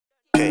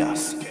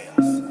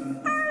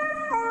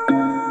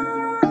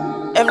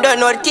Them don't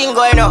know the thing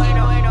going on.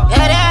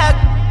 Yeah,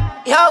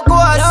 yo, go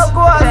on.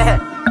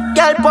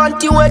 Girl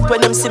panty wet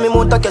when them see me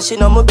mount a cash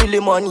in. I'm a Billy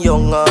man,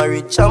 young and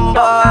rich and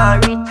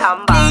bad.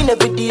 Clean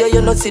every day,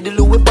 you know see the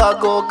Louis bag.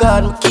 Oh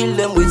God, me kill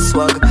them with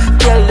swag.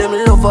 Girl them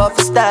love off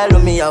the style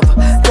of me have.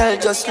 Girl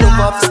just love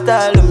off the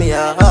style of me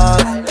have.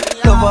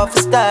 Love off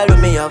the style of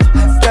me have.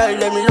 Girl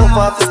them love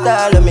off the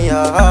style of me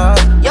have.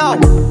 Yo,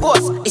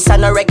 boss, this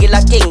ain't a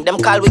regular thing. Them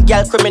call we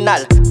girl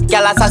criminal,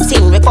 girl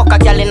assassin. We fuck a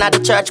girl in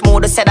the church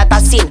mode, say that a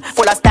sin.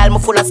 Full of style, me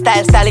full of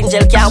style. Style in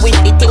jail can't win.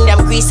 The thing them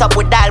grease up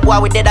with dial, boy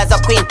we dead as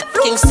a quint.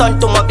 Kingston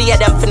to my beer,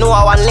 them for know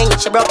I want link.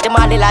 She broke the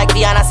money like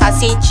Vienna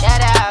sausage.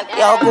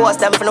 Yo, boss,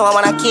 them for know I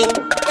want a king.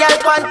 Girl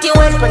panty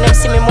wet when them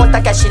see me mount a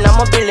cash in. I'm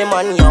a Billy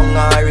man, young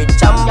and rich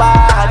and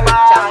bad.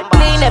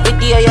 Clean every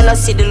day, you know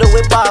see the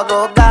Louis bag.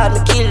 Oh God, me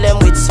kill them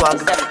with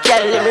swag.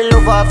 Girl, let me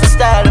love off the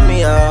style of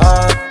me,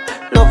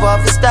 love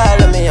off the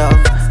style of me,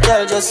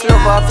 girl, just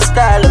love off the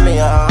style of me,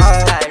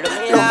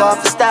 love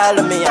off the style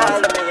of me,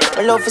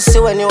 I love to see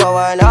when you are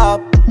wind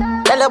up.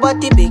 Tell her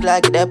body big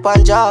like they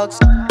on jogs.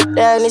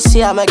 Then you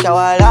see I make you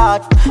wild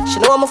out. She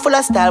know I'm full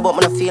of style, but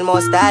me no feel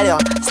more style, yeah.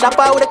 Slap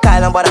her with a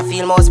Kyle, but I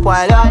feel more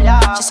spoiled,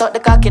 yeah. She suck the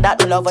cocky that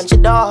me love when she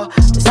do.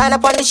 Design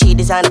up on the sheet,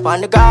 design up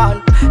on the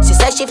ground. She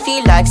says she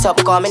feel like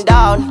something coming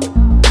down.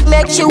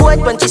 Make she wet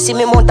when she see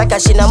me mount a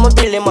cash in. I'm a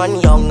Billy man,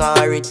 young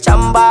and rich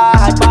and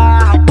bad.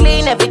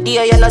 Clean every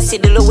day, you know see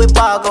the Louis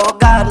bag. Oh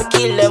God, me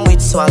kill them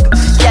with swag.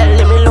 Girl,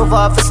 let me love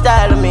off the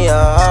style of me,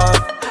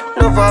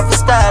 love off the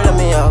style of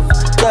me,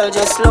 girl,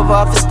 just love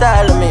off the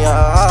style of me,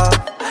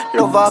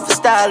 love off the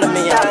style of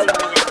me,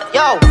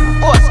 Yo,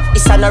 boss,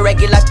 this ain't a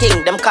regular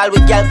thing. Them call we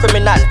girl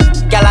criminal,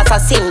 girl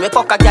assassin. We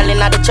fuck a girl in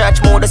the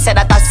church mode, say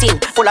that a sin.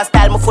 Full of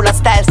style, me full of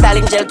style. Style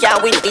in jail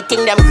can't win. The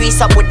thing them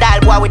grease up with dial,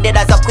 boy we dead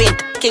as a quint.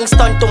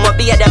 Kingston to my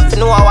beer, them for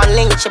know I want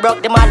link. She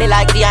broke the money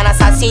like Vienna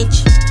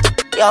sausage.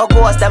 Yo,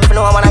 boss, them for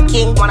know I want a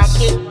king,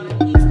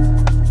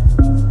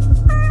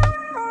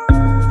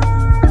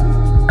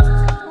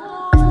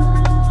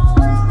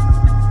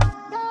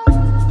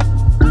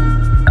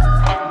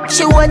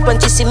 She wet when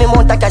she see me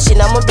mount a cash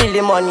in. I'm a Billy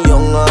man,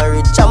 young and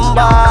rich and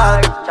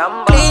bad.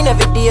 Clean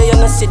every day, you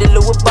know see the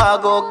Louis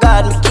bag. Oh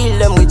God, me kill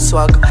them with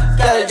swag.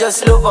 Girl,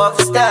 just love off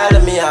the style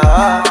of me,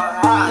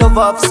 love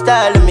off the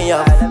style of me,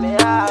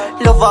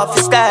 love off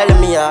the style of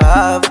me,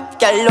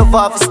 girl, love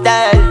off the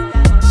style.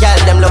 Girl,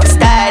 them love the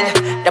style.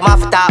 Them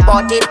have to talk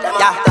about it,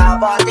 yeah.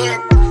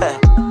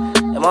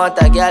 Them want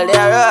a girl, they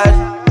roll.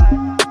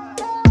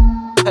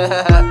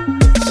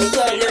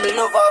 Girl, let me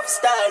love off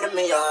style of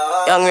me,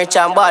 Young, rich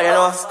and bad, you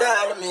know.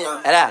 Style of me,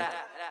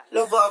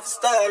 Love off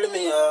style of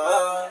me,